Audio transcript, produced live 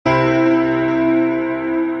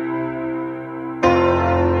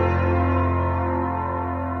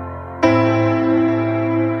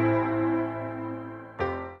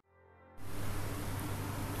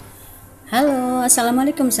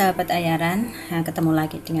Assalamualaikum sahabat ayaran. Nah, ketemu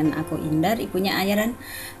lagi dengan aku Indar, ibunya ayaran.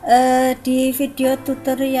 Di video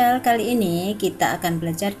tutorial kali ini kita akan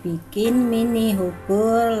belajar bikin mini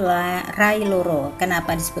hobo rai loro.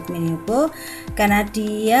 Kenapa disebut mini hobo? Karena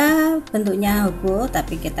dia bentuknya hobo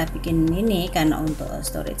tapi kita bikin mini karena untuk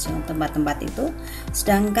storage tempat-tempat itu.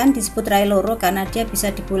 Sedangkan disebut rai loro karena dia bisa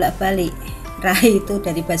dibolak-balik. Rai itu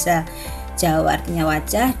dari bahasa Jawa artinya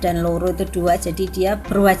wajah, dan loro itu dua, jadi dia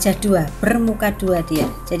berwajah dua, bermuka dua dia.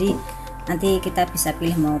 Jadi nanti kita bisa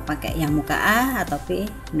pilih mau pakai yang muka A atau B.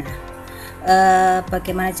 Nah,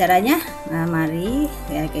 bagaimana caranya? Nah, mari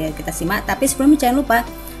ya, kita simak. Tapi sebelumnya jangan lupa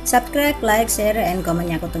subscribe, like, share, and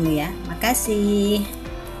komennya aku tunggu ya. Makasih.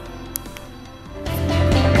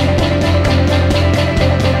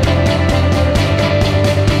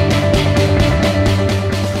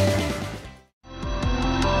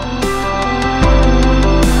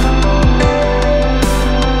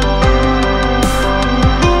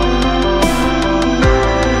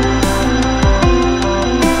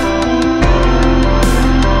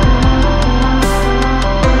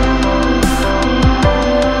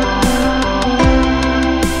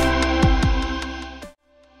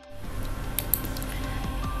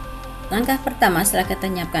 Langkah pertama setelah kita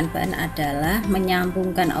menyiapkan bahan adalah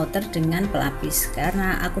menyambungkan outer dengan pelapis.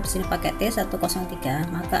 Karena aku di sini pakai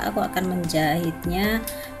T103, maka aku akan menjahitnya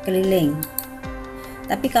keliling.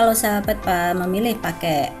 Tapi kalau sahabat memilih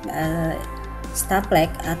pakai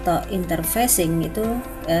staplek atau interfacing itu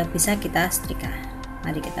bisa kita setrika.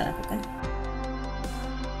 Mari kita lakukan.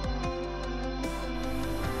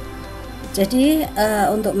 Jadi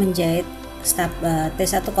untuk menjahit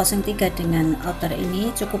T103 dengan outer ini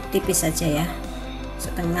cukup tipis saja ya,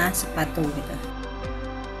 setengah sepatu gitu.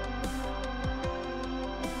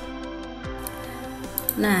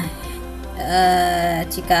 Nah,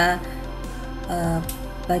 jika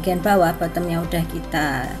bagian bawah bottomnya udah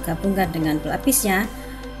kita gabungkan dengan pelapisnya,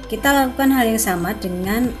 kita lakukan hal yang sama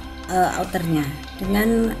dengan outernya,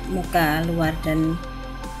 dengan muka luar dan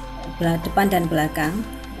depan dan belakang.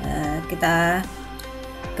 Kita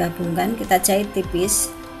gabungkan, kita jahit tipis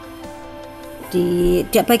di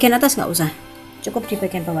bagian atas, nggak usah, cukup di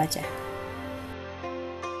bagian bawah aja.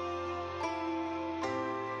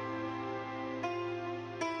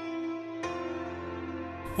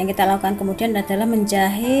 Yang kita lakukan kemudian adalah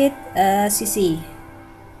menjahit sisi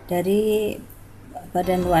dari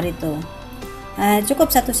badan luar itu. Cukup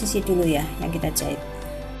satu sisi dulu ya yang kita jahit.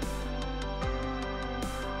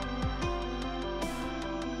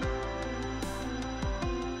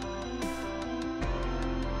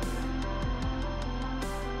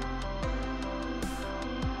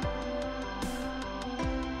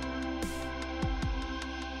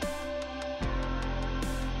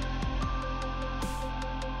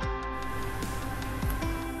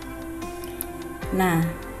 Nah,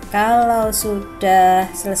 kalau sudah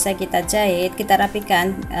selesai kita jahit, kita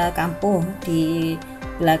rapikan kampuh di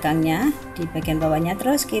belakangnya, di bagian bawahnya,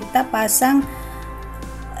 terus kita pasang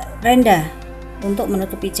renda untuk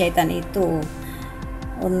menutupi jahitan itu.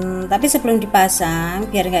 Tapi sebelum dipasang,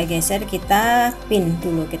 biar nggak geser, kita pin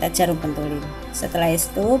dulu, kita jarum pentulin. Setelah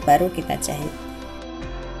itu baru kita jahit.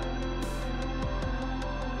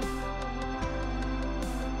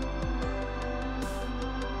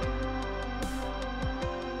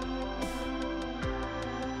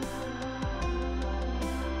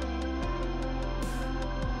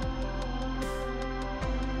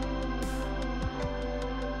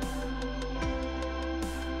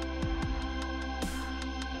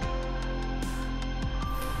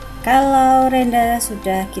 Kalau renda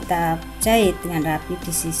sudah kita jahit dengan rapi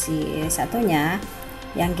di sisi satunya,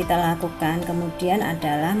 yang kita lakukan kemudian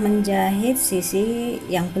adalah menjahit sisi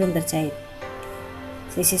yang belum terjahit,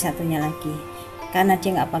 sisi satunya lagi. Karena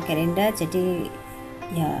dia nggak pakai renda, jadi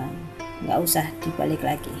ya nggak usah dibalik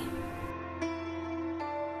lagi.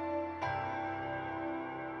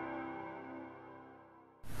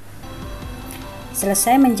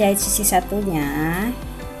 Selesai menjahit sisi satunya,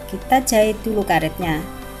 kita jahit dulu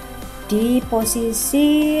karetnya di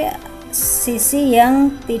posisi sisi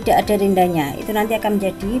yang tidak ada rendanya. Itu nanti akan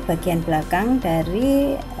menjadi bagian belakang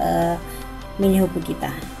dari mini hobo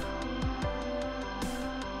kita.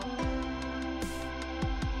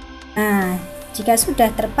 Nah, jika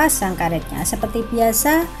sudah terpasang karetnya, seperti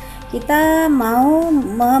biasa kita mau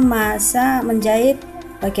menjahit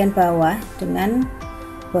bagian bawah dengan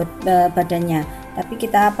badannya, tapi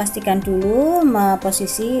kita pastikan dulu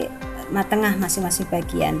posisi tengah masing-masing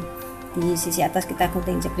bagian. Di sisi atas kita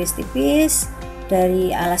gunting cekris tipis,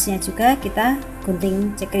 dari alasnya juga kita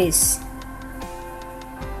gunting cekris.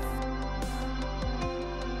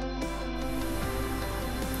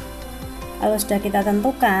 Kalau sudah kita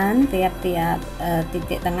tentukan tiap-tiap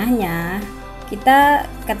titik tengahnya, kita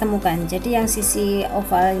ketemukan. Jadi yang sisi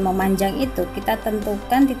oval yang memanjang itu kita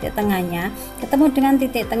tentukan titik tengahnya ketemu dengan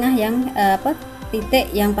titik tengah yang titik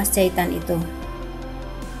yang pas jahitan itu.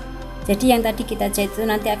 Jadi yang tadi kita jahit itu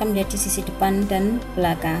nanti akan menjadi sisi depan dan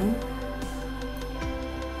belakang.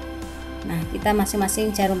 Nah, kita masing-masing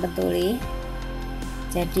jarum pentuli,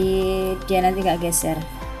 jadi dia nanti nggak geser.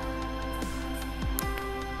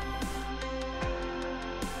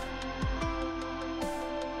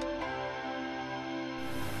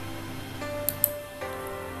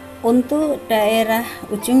 Untuk daerah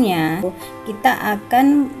ujungnya kita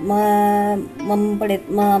akan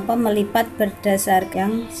melipat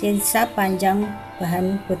berdasarkan sisa panjang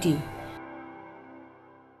bahan bodi.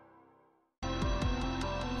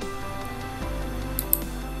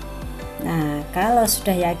 Nah, kalau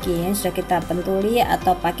sudah yakin, sudah kita pentuli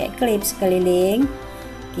atau pakai klip sekeliling,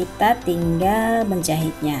 kita tinggal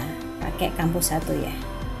menjahitnya pakai kampus 1 ya.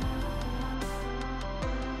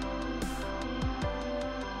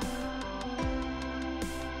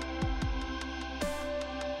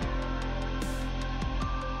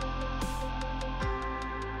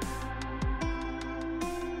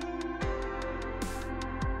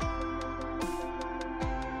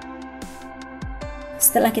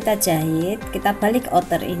 Setelah kita jahit, kita balik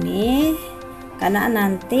outer ini karena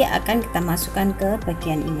nanti akan kita masukkan ke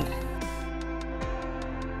bagian inner.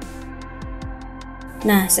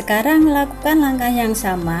 Nah, sekarang lakukan langkah yang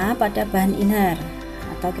sama pada bahan inner,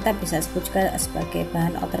 atau kita bisa sebut juga sebagai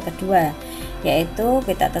bahan outer kedua, yaitu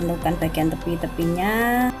kita tentukan bagian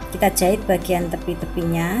tepi-tepinya, kita jahit bagian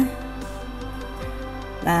tepi-tepinya,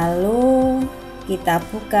 lalu kita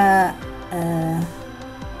buka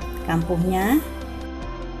kampuhnya.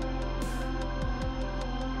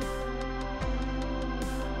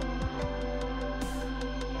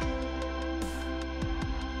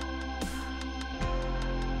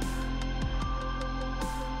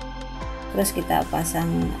 Terus kita pasang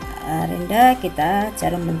renda, kita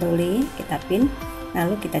jarum pentuli, kita pin,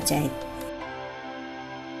 lalu kita jahit.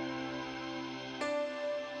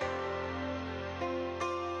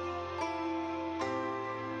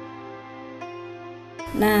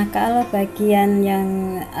 Nah, kalau bagian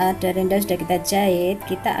yang ada renda sudah kita jahit,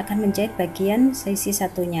 kita akan menjahit bagian sisi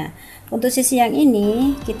satunya. Untuk sisi yang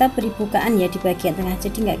ini kita beri bukaan ya di bagian tengah,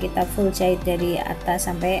 jadi nggak kita full jahit dari atas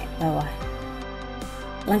sampai bawah.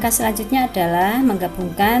 Langkah selanjutnya adalah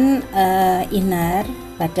menggabungkan inner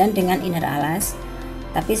badan dengan inner alas.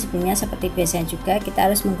 Tapi sebelumnya seperti biasanya juga kita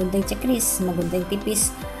harus menggunting cekris, menggunting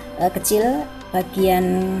tipis kecil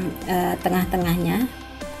bagian tengah-tengahnya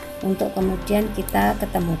untuk kemudian kita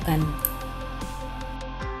ketemukan.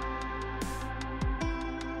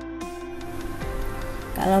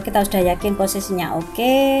 Kalau kita sudah yakin posisinya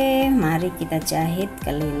oke, mari kita jahit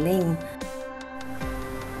keliling.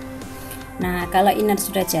 Nah, kalau inner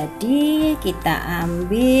sudah jadi, kita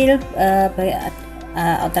ambil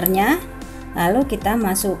outernya, lalu kita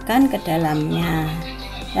masukkan ke dalamnya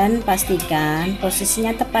dan pastikan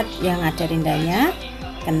posisinya tepat, yang ada rendanya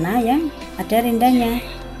kena yang ada rendanya.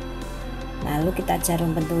 Lalu kita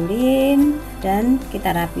jarum pentulin dan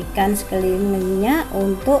kita rapikan sekelilingnya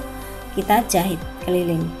untuk kita jahit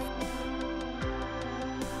keliling.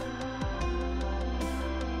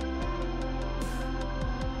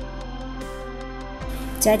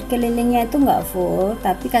 Jahit kelilingnya itu enggak full,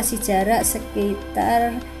 tapi kasih jarak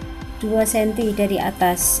sekitar 2 cm dari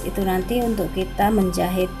atas, itu nanti untuk kita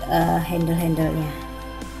menjahit handle-handlenya,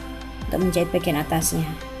 untuk menjahit bagian atasnya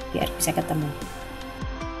biar bisa ketemu.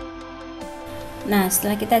 Nah,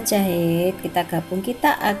 setelah kita jahit, kita gabung,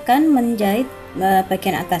 kita akan menjahit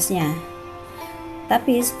bagian atasnya.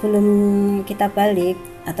 Tapi sebelum kita balik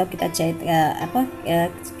atau kita jahit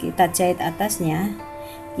kita jahit atasnya,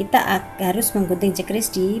 kita harus menggunting cekris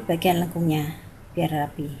di bagian lengkungnya biar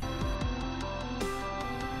rapi.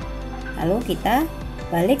 Lalu kita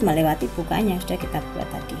balik melewati bukaan yang sudah kita buat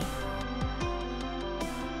tadi.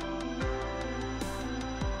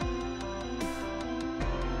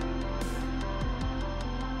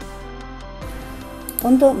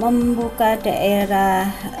 Untuk membuka daerah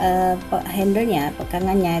handlenya,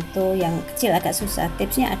 pegangannya itu yang kecil agak susah.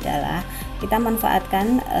 Tipsnya adalah kita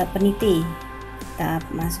manfaatkan peniti. Kita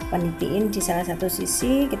masuk penitiin di salah satu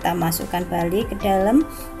sisi, kita masukkan balik ke dalam,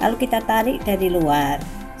 lalu kita tarik dari luar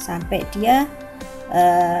sampai dia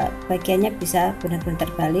bagiannya bisa benar-benar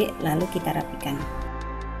terbalik, lalu kita rapikan.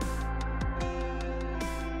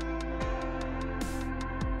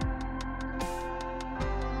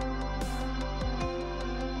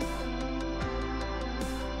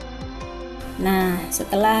 Nah,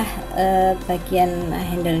 setelah bagian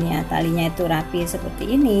handle-nya, talinya itu rapi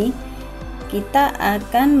seperti ini, kita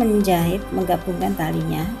akan menggabungkan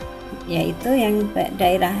talinya, yaitu yang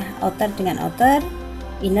daerah outer dengan outer,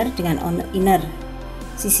 inner dengan inner.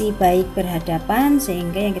 Sisi baik berhadapan,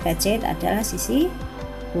 sehingga yang kita jahit adalah sisi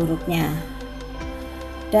buruknya.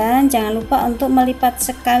 Dan jangan lupa untuk melipat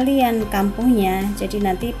sekalian kampungnya, jadi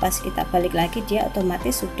nanti pas kita balik lagi dia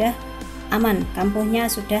otomatis sudah aman, kampungnya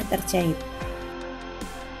sudah terjahit.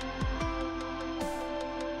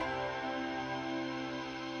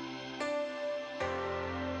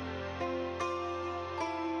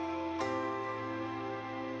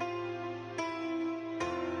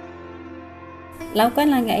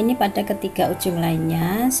 Lakukan langkah ini pada ketiga ujung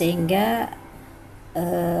lainnya, sehingga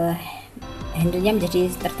handle-nya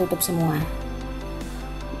menjadi tertutup semua.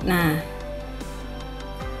 Nah,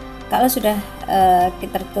 kalau sudah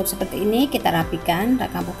kita tutup seperti ini, kita rapikan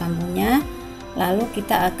kampung-kampungnya, lalu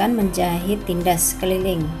kita akan menjahit tindas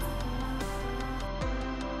keliling.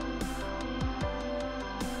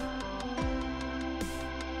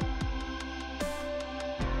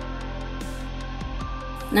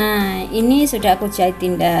 Nah, ini sudah aku jahit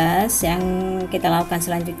tindas. Yang kita lakukan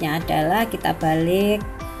selanjutnya adalah kita balik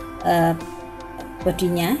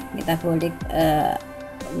bodinya, kita balik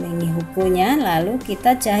mini hobonya, lalu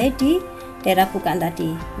kita jahit di daerah bukaan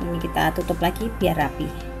tadi. Ini kita tutup lagi biar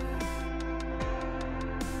rapi.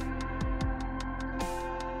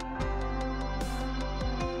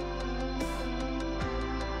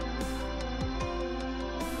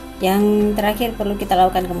 Yang terakhir perlu kita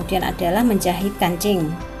lakukan kemudian adalah menjahit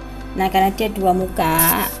kancing. Nah, karena dia dua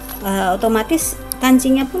muka, otomatis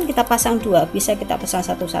kancingnya pun kita pasang dua, bisa kita pasang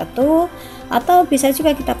satu-satu atau bisa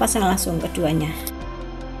juga kita pasang langsung keduanya.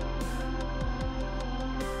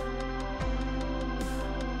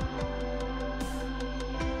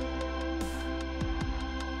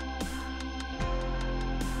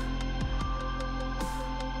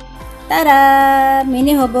 Tada,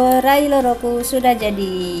 mini hobo rai loroku sudah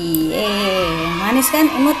jadi. Manis kan,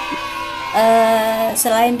 imut.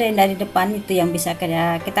 Selain dari depan itu yang bisa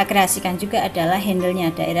kita kreasikan juga adalah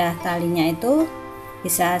handle-nya, daerah talinya itu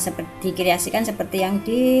bisa seperti dikreasikan seperti yang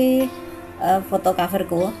di foto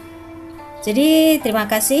coverku. Jadi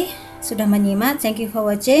terima kasih sudah menyimak, thank you for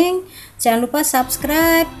watching. Jangan lupa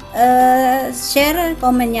subscribe, share,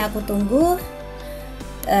 komennya aku tunggu.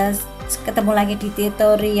 Ketemu lagi di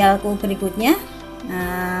tutorialku berikutnya.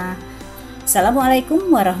 Assalamualaikum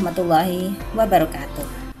warahmatullahi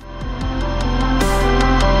wabarakatuh.